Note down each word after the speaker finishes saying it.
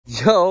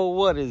Yo,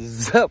 what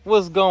is up?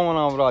 What's going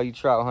on with all you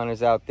trout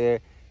hunters out there?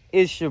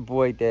 It's your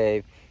boy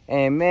Dave,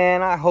 and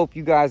man, I hope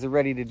you guys are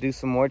ready to do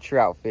some more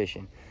trout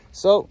fishing.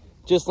 So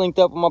just linked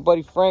up with my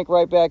buddy Frank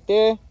right back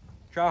there.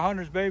 Trout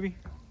hunters, baby.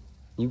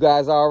 You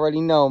guys already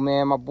know,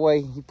 man. My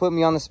boy, he put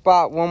me on the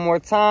spot one more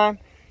time,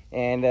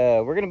 and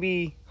we're gonna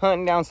be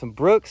hunting down some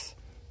brooks,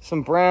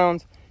 some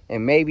browns,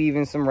 and maybe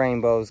even some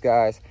rainbows,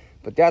 guys.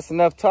 But that's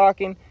enough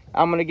talking.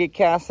 I'm gonna get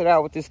casted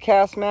out with this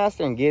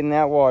Castmaster and get in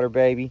that water,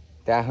 baby.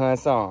 That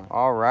hunt's on.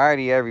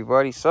 Alrighty,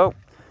 everybody. So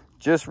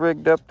just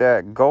rigged up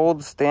that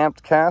gold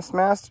stamped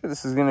Castmaster.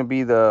 This is gonna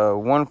be the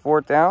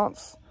 1/4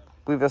 ounce.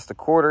 I believe that's the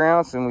 1/4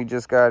 ounce, and we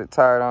just got it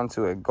tied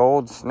onto a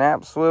gold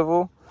snap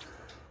swivel.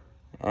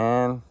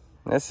 And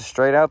this is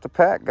straight out the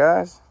pack,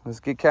 guys. Let's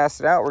get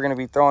casted out. We're gonna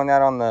be throwing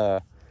that on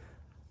the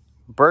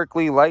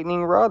Berkeley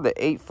lightning rod, the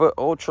 8-foot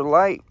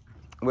ultralight,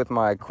 with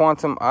my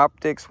Quantum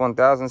Optics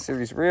 1000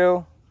 series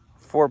reel,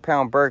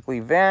 4-pound Berkeley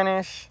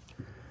Vanish.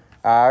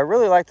 I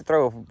really like to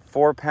throw a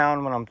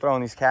 4-pound when I'm throwing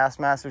these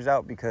Castmasters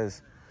out,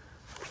 because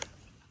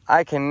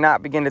I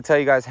cannot begin to tell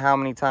you guys how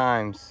many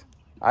times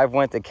I've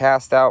went to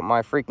cast out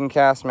my freaking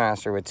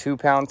Castmaster with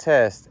 2-pound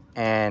test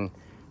and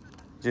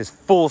just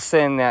full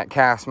send that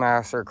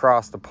Castmaster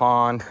across the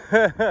pond.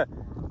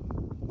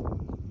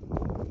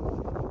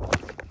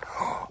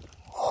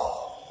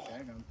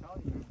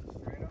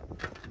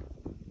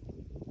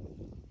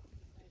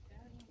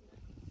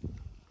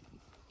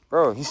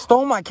 Bro, he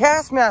stole my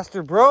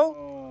Castmaster,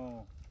 bro.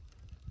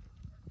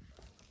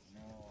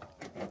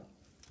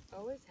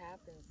 Always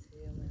happens to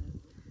you,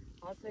 man.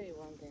 I'll tell you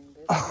one thing.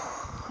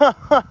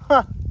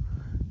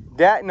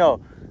 No,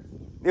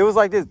 it was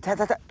like this,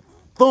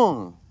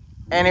 boom,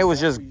 and it was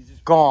just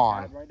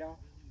gone.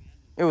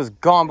 It was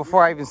gone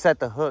before I even set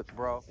the hook,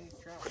 bro.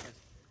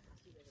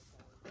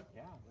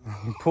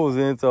 He pulls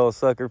it into a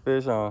sucker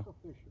fish, huh?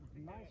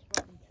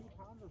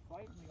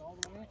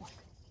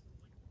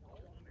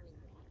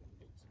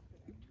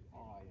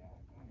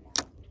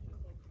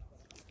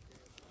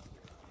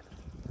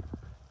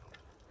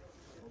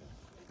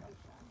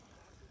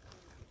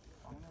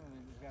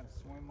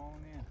 Swim on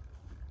in.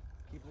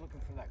 Keep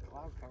looking for that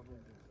cloud cover.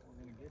 We're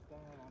gonna get that.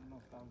 I don't know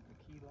if that was the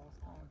key last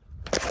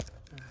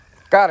time.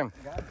 Got him.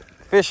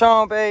 Fish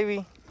on,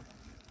 baby.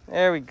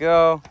 There we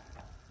go.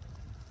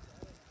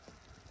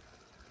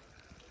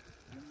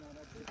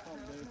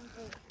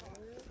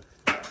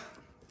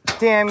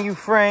 Damn you,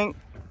 Frank.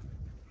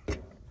 Give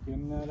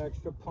him that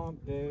extra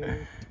pump,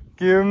 Dave.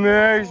 Give him the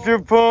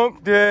extra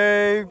pump,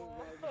 Dave.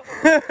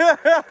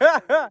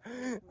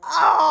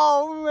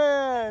 Oh,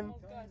 man.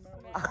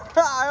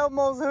 I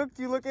almost hooked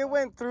you. Look, it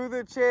went through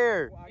the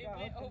chair. It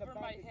went over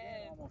my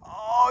head.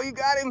 Oh, you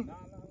got him.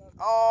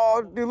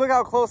 Oh, dude, look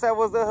how close that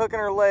was to hooking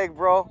her leg,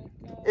 bro.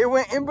 It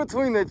went in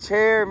between the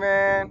chair,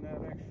 man.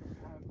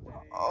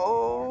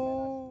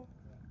 Oh.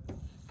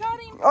 Got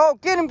him. Oh,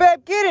 get him,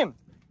 babe. Get him.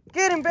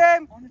 Get him,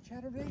 babe. On the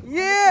chatterbait?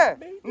 Yeah.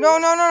 No.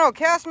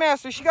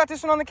 Castmaster. She got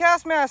this one on the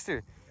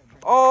Castmaster.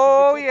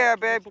 Oh, yeah,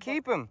 babe.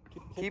 Keep him.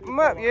 Keep him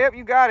up. Yep,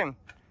 you got him.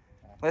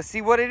 Let's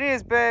see what it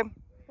is, babe.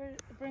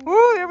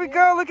 Ooh, there we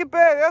go. Look at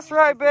babe. That's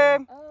right,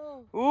 babe.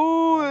 Oh.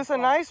 Ooh, it's a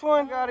nice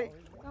one. Got it.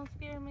 Don't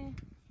scare me.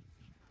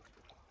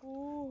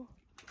 Ooh.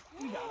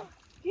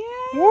 Yeah.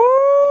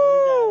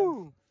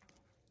 Woo!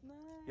 Nice.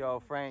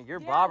 Yo, Frank,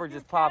 your Yeah, bobber your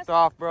just popped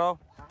off, bro.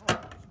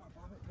 Let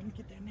me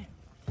get that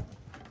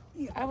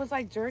in. I was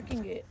like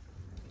jerking it.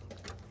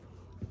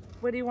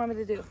 What do you want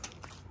me to do?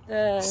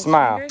 The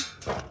Smile. finger?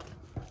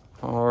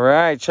 All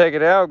right, check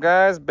it out,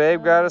 guys.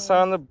 Babe got us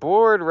on the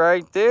board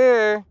right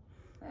there.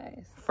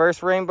 Nice.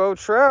 First rainbow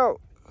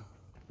trout.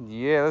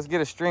 Yeah, let's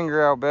get a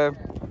stringer out, babe.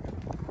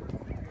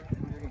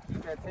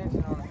 Keep that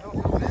tension on the hook,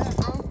 man,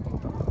 bro.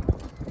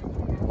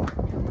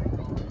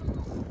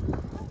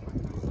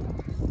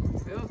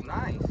 Feels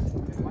nice.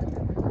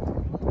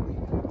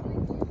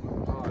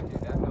 Oh,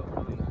 dude, that feels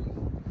really nice.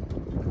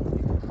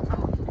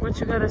 What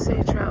you gotta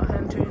say, trout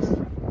hunters?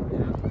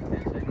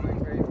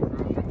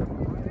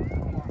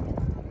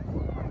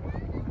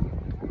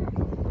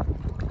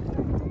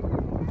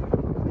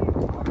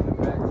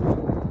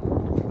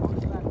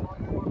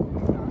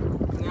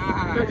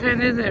 What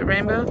kind is it?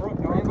 Rainbow?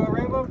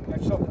 Rainbow?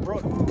 That's a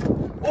brook.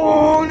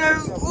 Oh, no.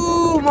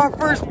 Ooh, my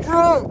first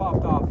brook.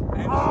 Popped off.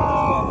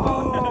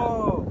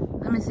 Oh.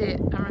 Let me see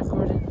it. I'm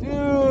recording.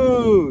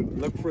 Dude.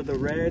 Look for the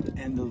red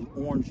and the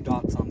orange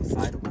dots on the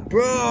side of them.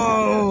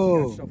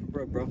 Bro. That's a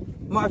brook, bro.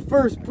 My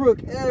first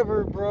brook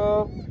ever,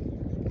 bro.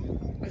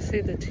 Let's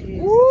see the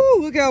teeth. Woo,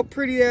 look how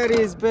pretty that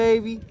is,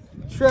 baby.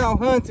 Trout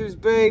hunters,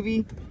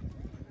 baby.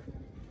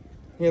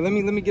 Here, let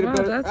me get a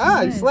better. That's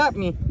Ah, nice. he slapped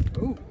me.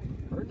 Ooh.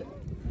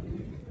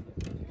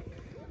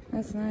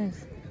 That's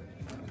nice.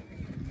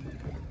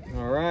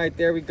 All right,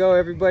 there we go,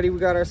 everybody. We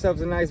got ourselves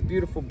a nice,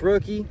 beautiful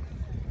brookie.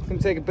 Come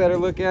take a better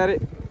look at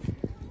it.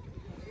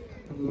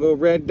 Little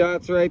red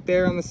dots right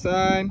there on the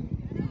side.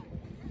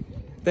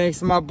 Thanks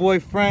to my boy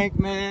Frank,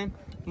 man.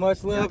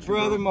 Much love,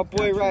 brother. My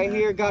boy right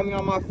here got me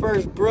on my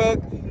first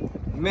brook.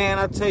 Man,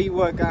 I'll tell you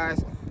what,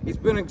 guys. It's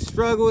been a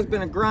struggle. It's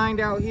been a grind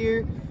out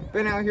here.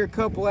 Been out here a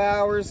couple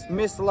hours,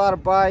 missed a lot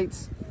of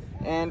bites,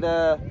 and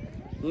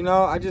you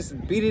know, I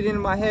just beat it into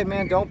my head,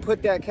 man. Don't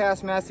put that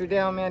Castmaster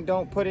down, man.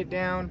 Don't put it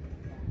down.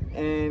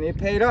 And it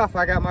paid off.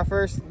 I got my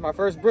first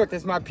brook.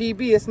 That's my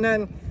PB. It's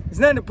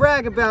nothing to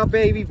brag about,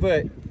 baby,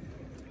 but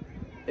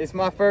it's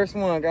my first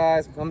one,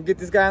 guys. I'm gonna get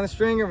this guy on the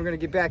stringer. We're gonna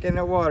get back in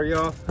the water,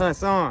 y'all.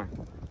 Hunt's on.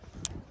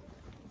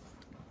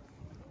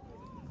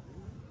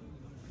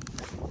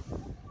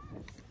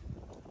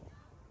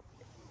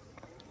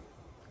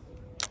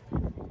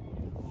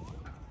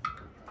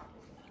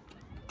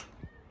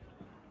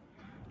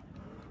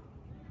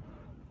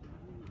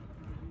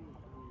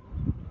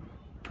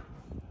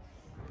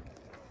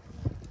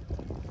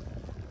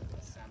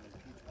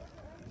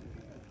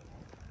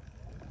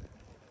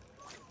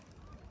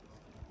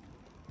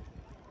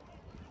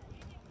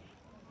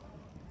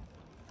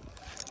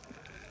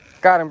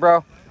 Got him,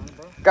 bro.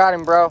 Got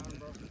him, bro.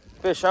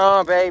 Fish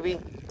on, baby.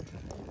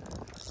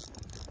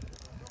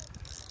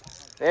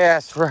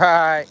 That's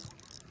right.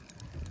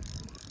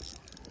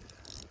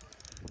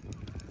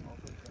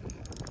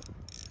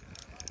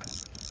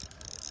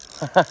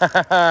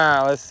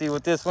 Let's see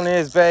what this one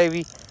is,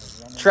 baby.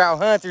 Trout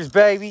hunters,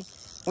 baby.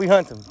 We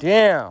hunt them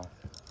down.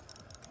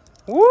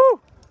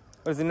 Woo!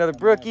 There's another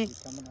brookie.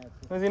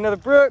 There's another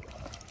brook.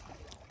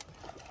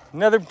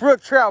 Another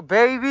brook trout,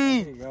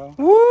 baby. There you go.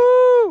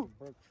 Woo!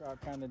 Brook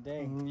trout kind of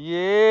day.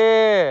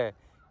 Yeah.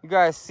 You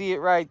guys see it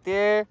right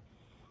there.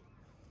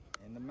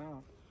 In the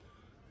mouth.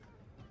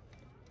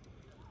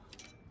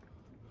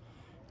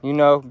 You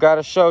know,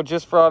 gotta show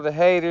just for all the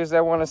haters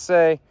that want to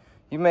say,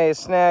 you may have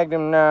snagged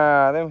him.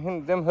 Nah,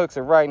 them hooks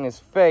are right in his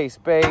face,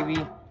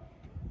 baby.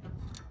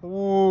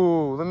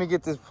 Ooh, let me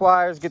get this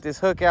pliers, get this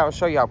hook out, and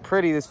show you how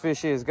pretty this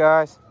fish is,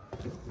 guys.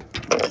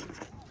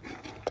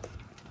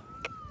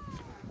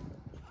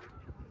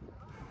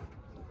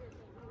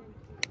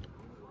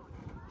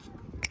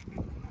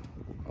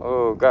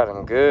 Oh, got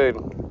him good.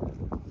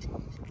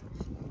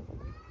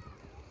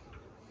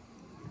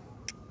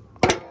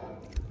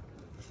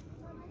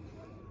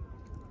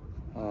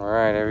 All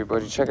right,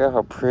 everybody, check out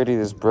how pretty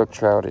this brook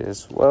trout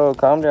is. Whoa,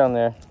 calm down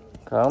there.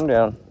 Calm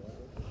down.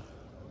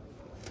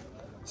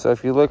 So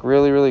if you look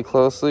really, really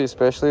closely,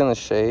 especially in the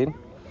shade,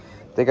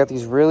 they got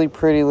these really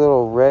pretty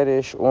little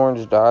reddish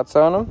orange dots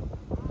on them.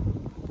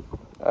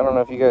 I don't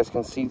know if you guys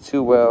can see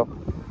too well.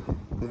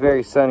 It's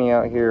very sunny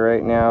out here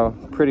right now,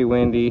 pretty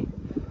windy.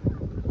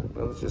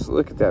 But let's just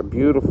look at that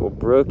beautiful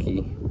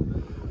brookie.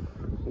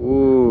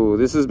 Ooh,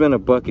 this has been a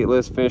bucket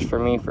list fish for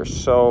me for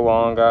so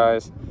long,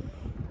 guys.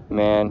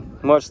 Man,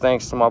 much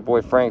thanks to my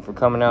boy Frank for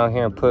coming out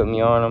here and putting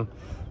me on him.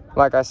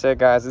 Like I said,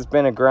 guys, it's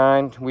been a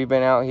grind. We've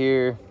been out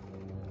here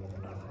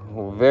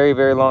a very,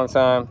 very long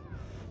time.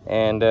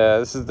 And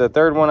this is the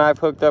third one I've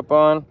hooked up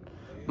on.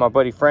 My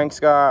buddy Frank's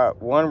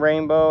got one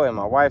rainbow and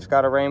my wife's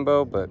got a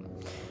rainbow. But,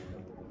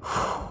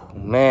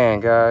 man,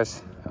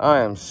 guys, I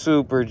am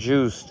super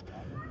juiced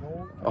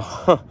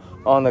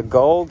on the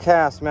gold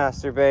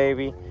Castmaster,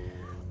 baby.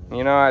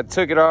 You know, I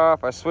took it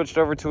off, I switched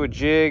over to a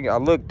jig, I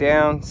looked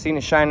down, seen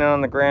it shining on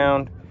the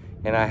ground,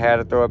 and I had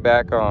to throw it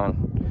back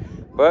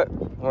on. But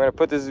we're gonna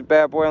put this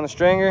bad boy on the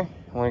stringer, and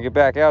we're gonna get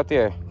back out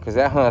there, because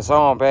that hunt's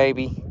on,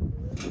 baby.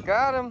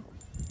 Got him.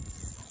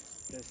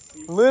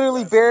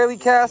 Literally barely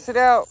cast it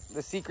out.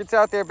 The secret's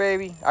out there,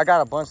 baby. I got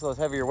a bunch of those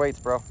heavier weights,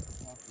 bro.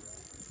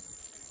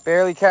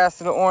 Barely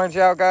casted the orange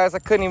out, guys. I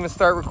couldn't even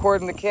start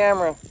recording the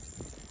camera.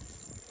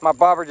 My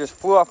bobber just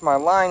flew off my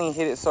line, he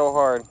hit it so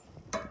hard.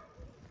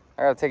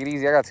 I gotta take it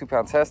easy. I got a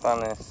 2-pound test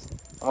on this.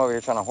 I'm over here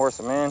trying to horse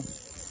him in.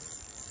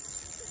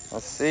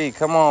 Let's see.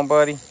 Come on,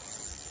 buddy.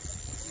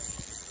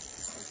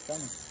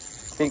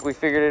 Think we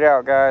figured it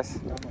out, guys.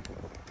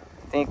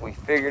 Think we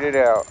figured it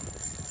out.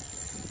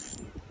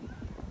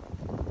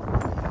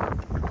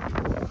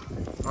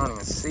 I don't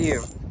even see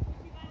him.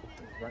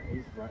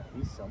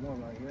 He's somewhere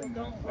right here.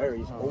 There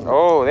he's over.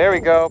 Oh, there we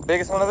go.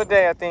 Biggest one of the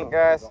day, I think,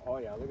 guys. Oh,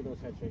 yeah. Look at those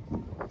head shakes.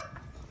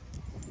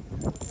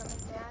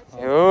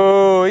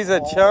 Oh, he's a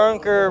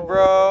chunker,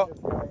 bro.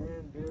 He's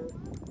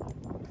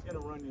gonna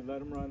run you.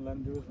 Let him run. Let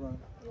him do his run.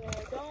 Yeah,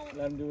 don't.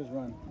 Let him do his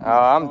run. Oh,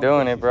 I'm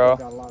doing it, bro. He's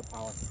got a lot of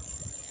power.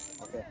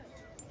 Okay.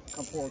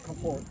 Come forward. Come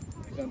forward.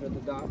 He's under the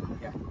dot.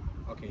 Yeah.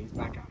 Okay. He's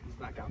back out. He's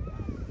back out.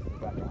 He's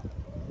back out.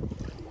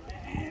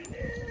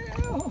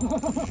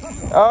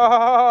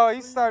 Oh,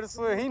 he started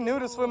swimming. He knew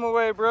to swim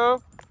away,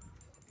 bro.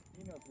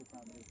 He knows what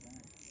time it is, man.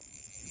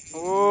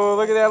 Oh,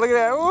 look at that. Look at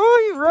that.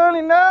 Oh, he's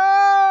running.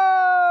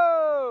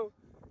 No.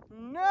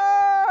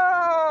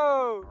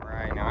 No. All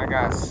right, now I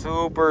got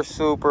super,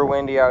 super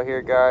windy out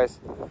here, guys.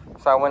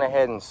 So I went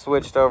ahead and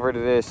switched over to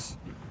this.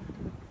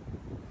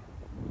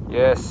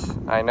 Yes,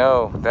 I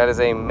know. That is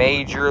a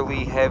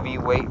majorly heavy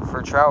weight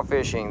for trout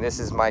fishing. This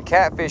is my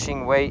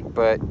catfishing weight,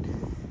 but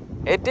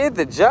it did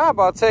the job,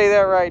 I'll tell you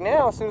that right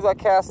now. As soon as I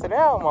cast it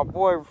out, my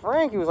boy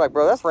Frank, he was like,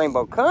 bro, that's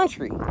rainbow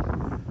country.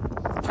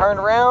 Turned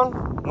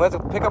around, went to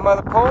pick up my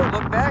other pole,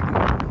 looked back, and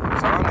it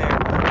was on there,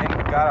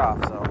 and got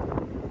off, so.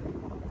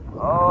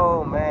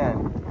 Oh,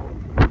 man.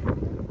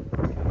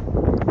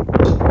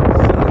 As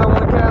soon as I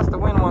want to cast, the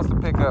wind wants to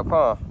pick up,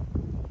 huh?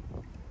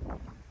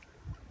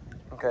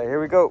 Okay,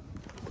 here we go.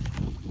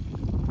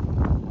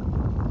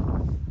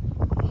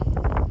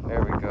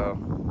 There we go.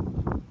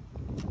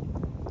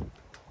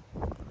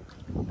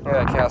 Yeah,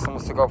 that cast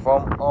almost took off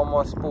all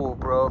my spool,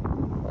 bro.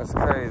 That's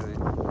crazy.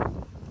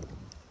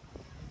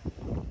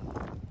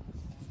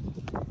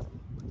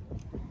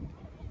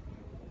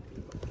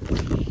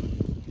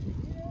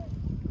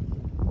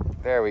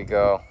 There we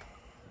go.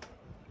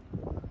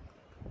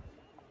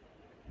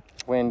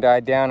 Wind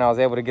died down. I was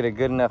able to get a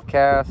good enough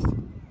cast.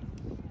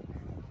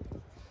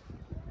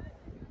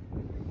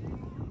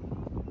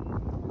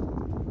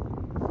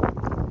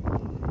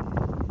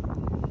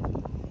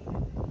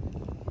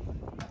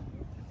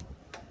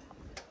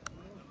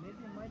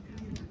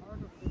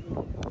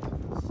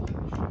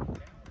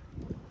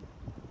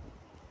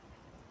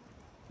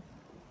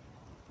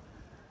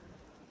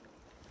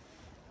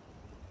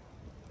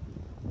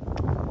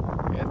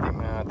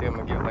 I think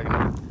I'm gonna give it like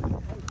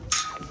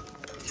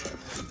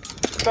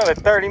another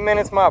 30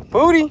 minutes, my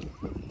booty.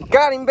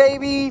 Got him,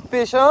 baby.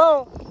 Fish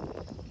on.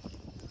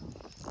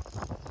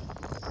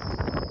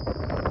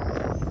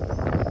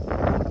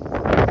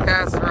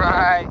 That's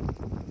right.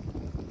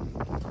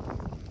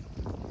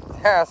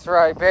 That's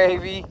right,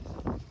 baby.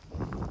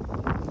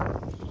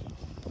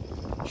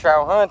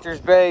 Trout hunters,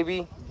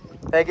 baby.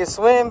 They can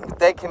swim, but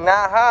they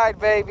cannot hide,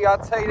 baby. I'll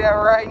tell you that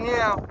right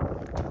now.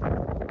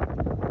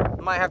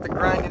 Might have to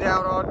grind it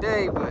out all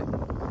day, but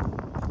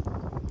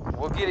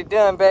we'll get it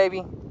done, baby.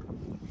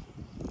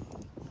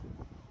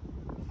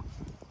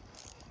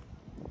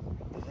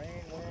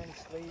 Rain, wind,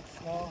 sleet,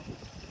 snow.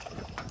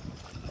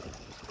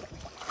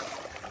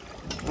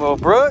 Little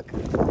brook.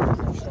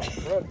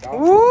 Brook, dog.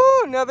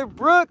 Woo, another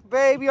brook,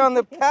 baby, on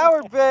the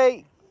power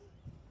bait.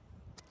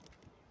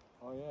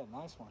 Oh yeah,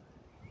 nice one.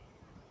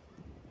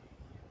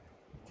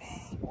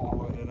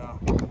 Swallowed it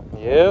up.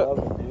 Yep. Love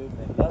it, dude.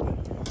 They love it.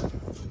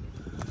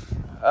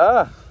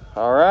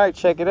 All right,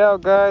 check it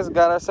out, guys.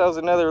 Got ourselves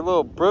another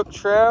little brook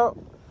trout.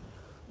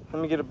 Let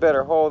me get a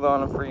better hold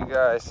on him for you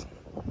guys.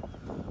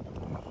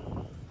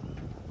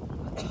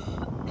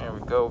 There we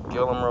go.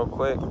 Gill him real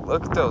quick.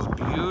 Look at those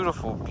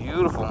beautiful,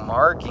 beautiful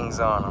markings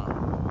on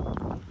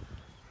them.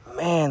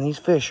 Man, these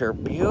fish are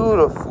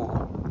beautiful.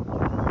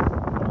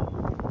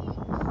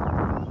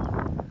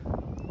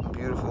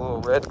 Beautiful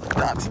little red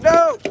dots.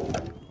 No!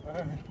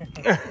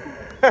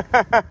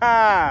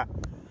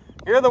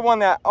 You're the one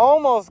that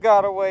almost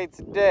got away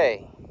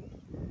today.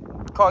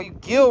 Call you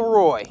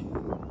Gilroy.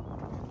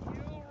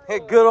 Hey,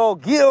 good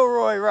old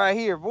Gilroy right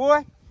here,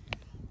 boy.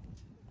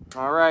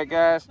 All right,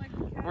 guys.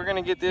 We're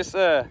gonna get this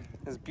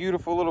this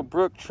beautiful little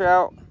brook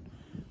trout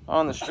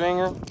on the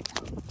stringer.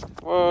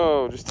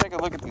 Whoa, just take a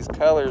look at these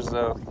colors,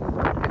 though,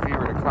 if he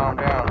were to calm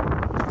down.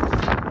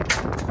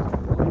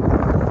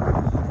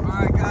 All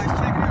right, guys,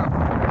 check it out.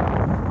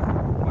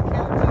 My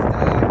cat just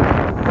died.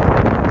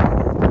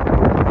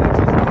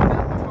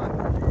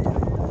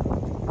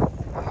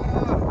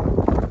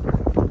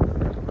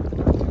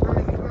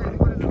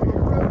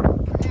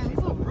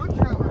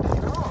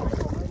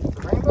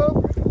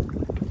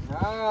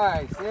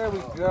 Nice, there we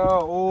go.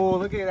 Oh,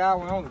 look at that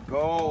one. That was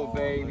gold,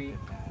 baby.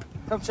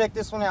 Come check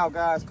this one out,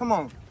 guys. Come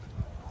on.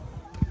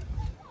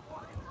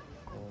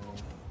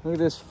 Look at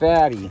this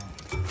fatty.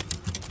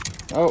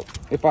 Oh,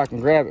 if I can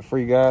grab it for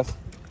you guys.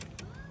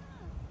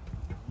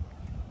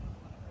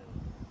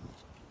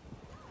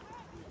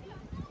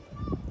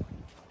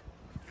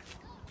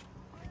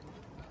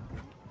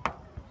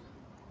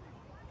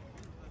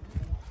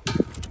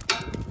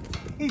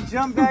 He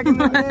jumped back in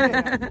the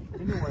net.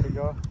 He knew where to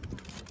go.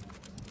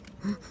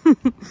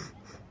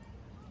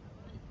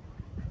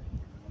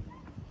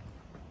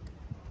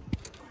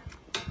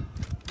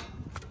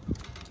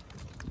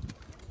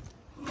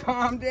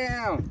 Calm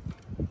down.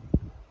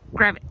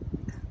 Grab it.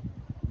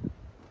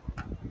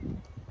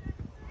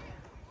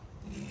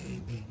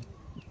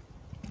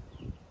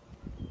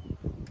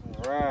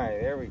 All right,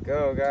 there we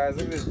go, guys.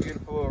 Look at this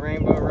beautiful little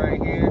rainbow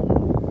right here.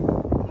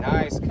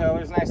 Nice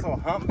colors, nice little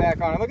humpback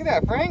on it. Look at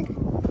that, Frank.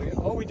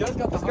 Oh, we just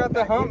got the It's got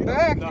the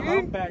humpback, dude. The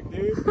humpback,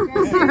 dude. You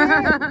guys see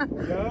that?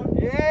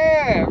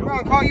 Yeah, we're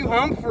gonna call you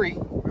Humphrey.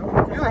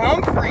 You're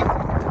Humphrey.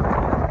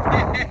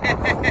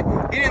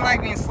 He didn't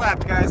like being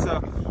slapped, guys, so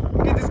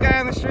we'll get this guy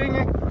on the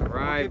stringer.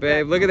 Right,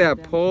 babe, look at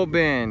that pole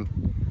bend.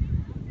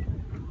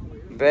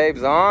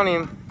 Babe's on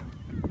him.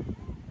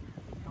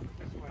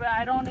 But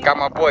I don't Got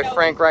my boy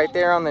Frank right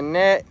there on the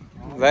net.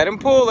 Let him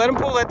pull,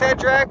 let that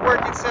drag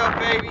work itself,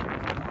 baby.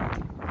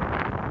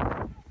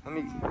 Let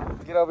me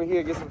get over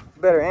here, get some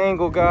better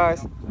angle,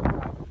 guys.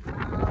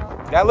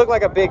 That looked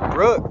like a big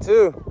brook,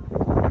 too.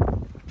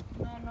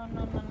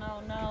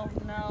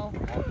 No.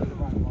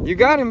 You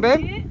got him,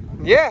 babe.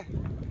 Yeah.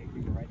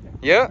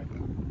 Yep.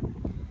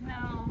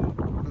 No.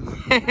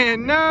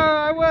 No,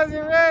 I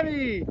wasn't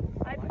ready.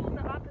 I pulled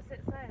the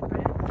opposite side,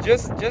 right?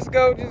 Just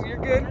go, you're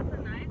good. That's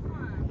a nice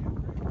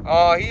one.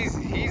 Oh,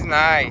 he's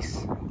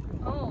nice.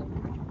 Oh.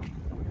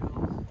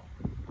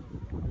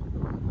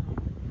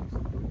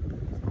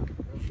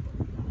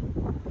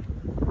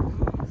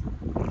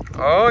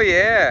 Oh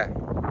yeah.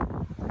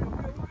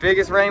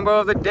 Biggest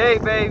rainbow of the day,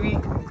 baby.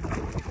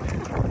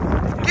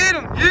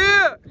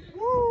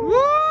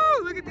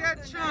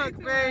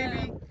 chunk,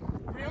 baby.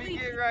 Let me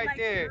get right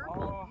there.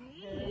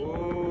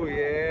 Oh,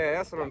 yeah,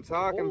 that's what I'm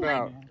talking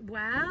about.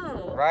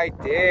 Wow. Right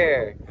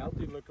there.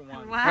 Healthy looking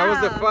one. Wow. How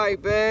was the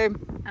fight, babe?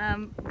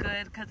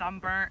 Good, because I'm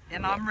burnt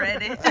and I'm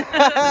ready.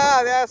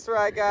 That's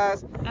right,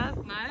 guys. That's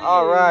nice.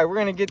 All right, we're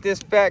going to get this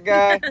fat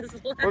guy. Yes,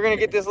 We're going to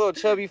get this little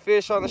chubby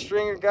fish on the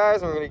stringer,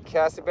 guys, and we're going to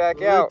cast it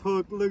back out.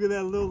 Look at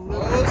that little.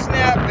 Oh,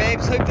 snap.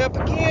 Babe's hooked up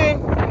again.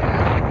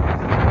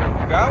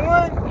 You got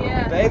one?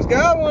 Yeah. Babe's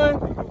got one.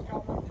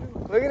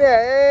 Look at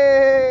that.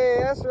 Hey,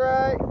 that's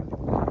right.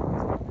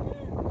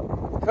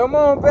 Come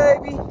on,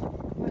 baby.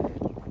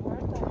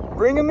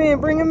 Bring him in,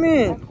 bring him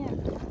in.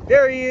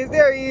 There he is,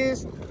 there he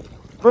is.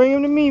 Bring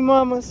him to me,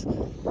 mamas.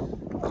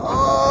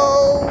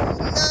 Oh,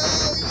 no,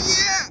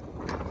 yeah.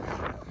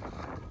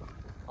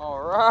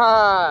 All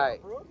right.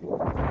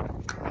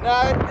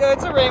 No,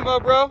 it's a rainbow,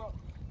 bro.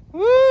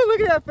 Woo,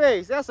 look at that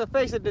face. That's a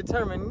face of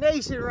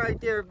determination right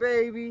there,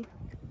 baby.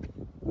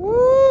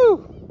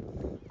 Woo.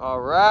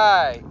 All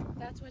right.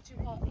 That's what you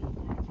call it.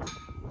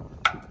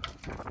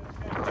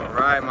 All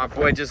right, my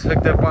boy just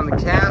hooked up on the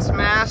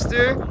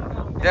Castmaster.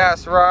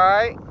 That's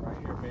right.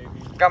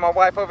 Got my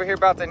wife over here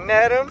about to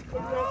net him.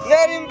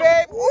 Net him,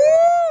 babe.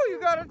 Woo! You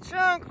got a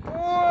chunk,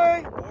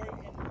 boy.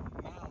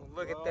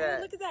 Look at that.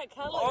 Look at that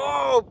color.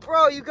 Oh,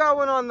 bro, you got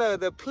one on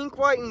the pink,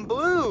 white, and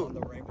blue. The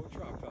rainbow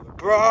trout color.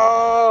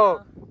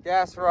 Bro,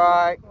 that's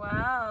right.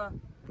 Wow.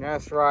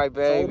 That's right, It's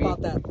all baby.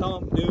 about that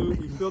thump, dude.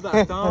 You feel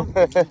that thump?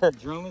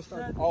 Adrenaline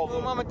starts. Oh,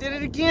 little mama did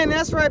it again.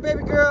 That's right,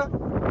 baby girl.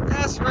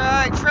 That's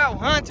right. Trout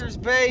hunters,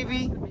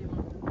 baby.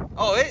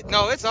 Oh,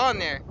 it's on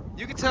there.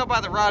 You can tell by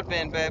the rod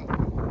bend, babe.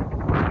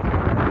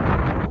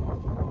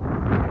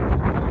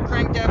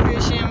 Crank that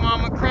fish in,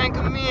 mama. Crank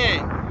him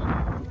in.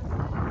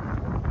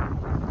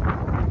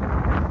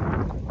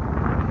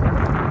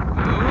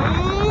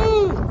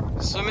 Ooh!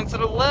 Swimming to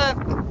the left.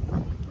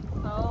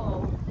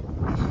 Oh,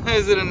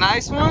 Is it a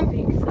nice I one?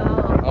 think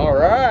so. All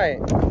right.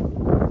 It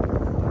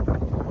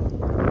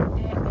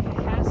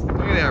has to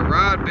Look at that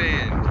rod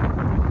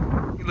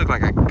bend. You look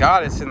like a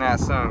goddess in that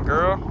sun,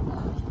 girl.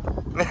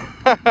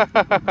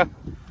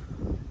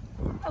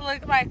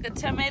 look like a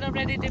tomato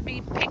ready to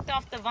be picked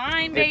off the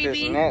vine, Get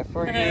baby. this net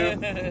for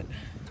you.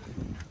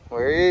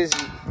 Where is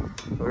he?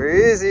 Where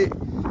is it?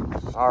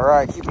 All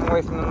right, keep him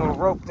away from the little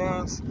rope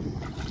things.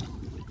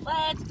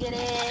 Let's get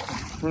it.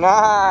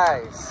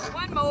 Nice.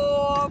 One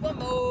more, one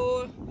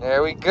more.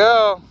 There we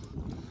go.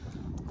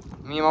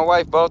 Me and my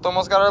wife both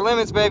almost got our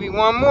limits, baby.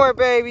 One more,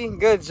 baby.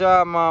 Good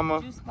job,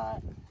 mama. Juice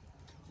spot.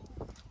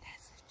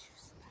 That's the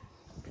juice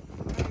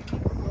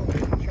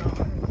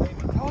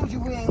spot. Told you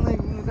we ain't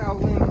leaving without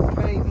limits,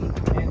 baby.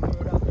 Can't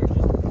throw it out there.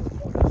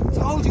 Just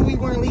Told you we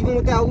weren't leaving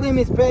without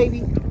limits,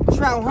 baby.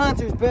 Trout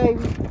hunters,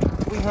 baby.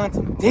 We hunt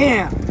them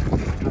down. I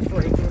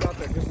swear he threw it out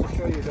there just to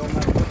show you it don't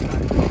matter what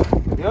time.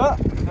 Yup,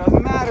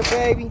 doesn't matter,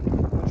 baby.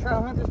 When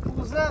Trout hunters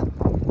pulls up,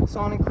 it's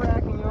on and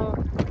cracking, y'all.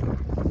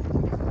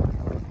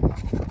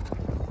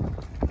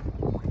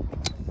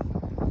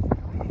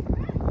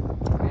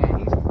 Man,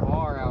 he's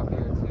far out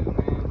there too,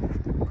 man.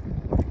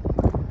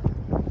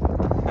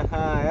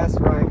 That's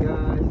right,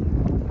 guys.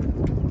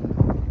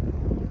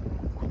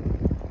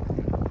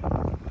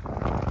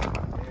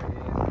 There he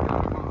is.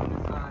 Got him on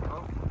this side.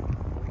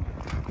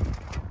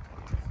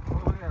 Oh,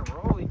 look at that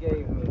roll he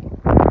gave me.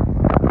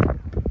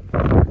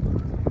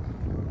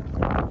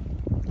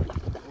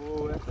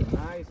 Oh, that's a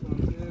nice one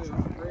too. It's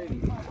pretty.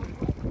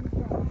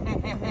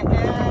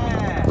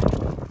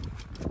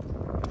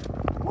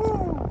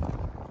 Woo!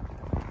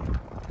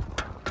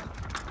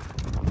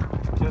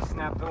 Just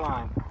snapped the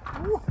line.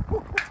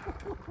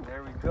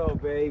 There we go,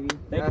 baby.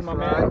 Thank you, my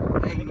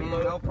right. man. Hey, man,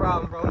 no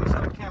problem, bro. Let me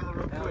show the camera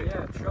real Hell quick.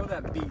 yeah, show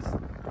that beast.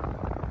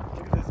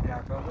 Look at this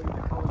guy, bro. Look at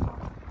the colors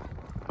on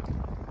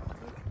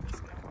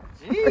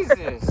him.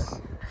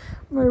 Jesus.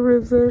 My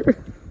ribs hurt.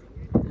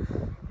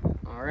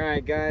 All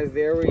right, guys,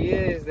 there he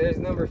is. There's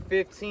number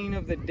 15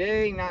 of the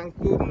day, not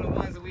including the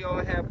ones that we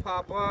all had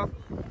pop off.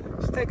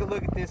 Just take a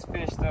look at this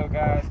fish, though,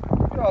 guys.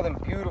 Look at all them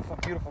beautiful,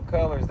 beautiful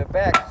colors. The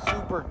back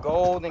super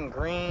gold and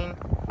green.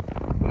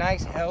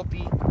 Nice,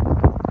 healthy.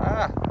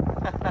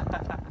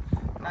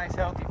 Nice,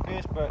 healthy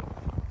fish. But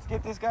let's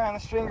get this guy on the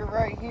stringer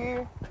right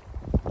here.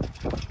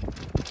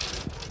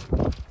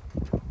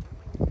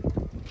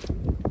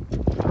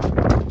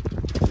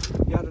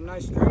 You got a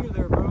nice stringer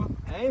there, bro.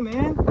 Hey,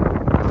 man.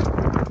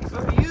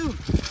 So do you.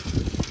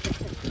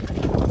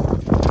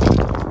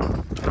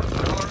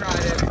 All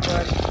right,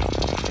 everybody.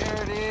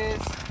 There it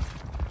is.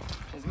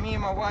 There's me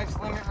and my wife's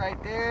limit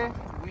right there.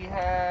 We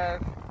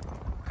have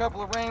a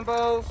couple of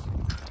rainbows,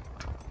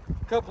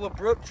 a couple of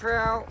brook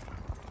trout.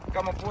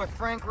 Got my boy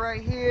Frank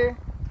right here.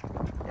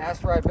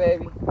 That's right,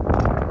 baby.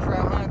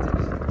 Trout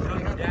hunters. We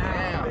hunt them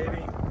down.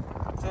 Baby.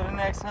 Till the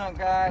next hunt,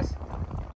 guys.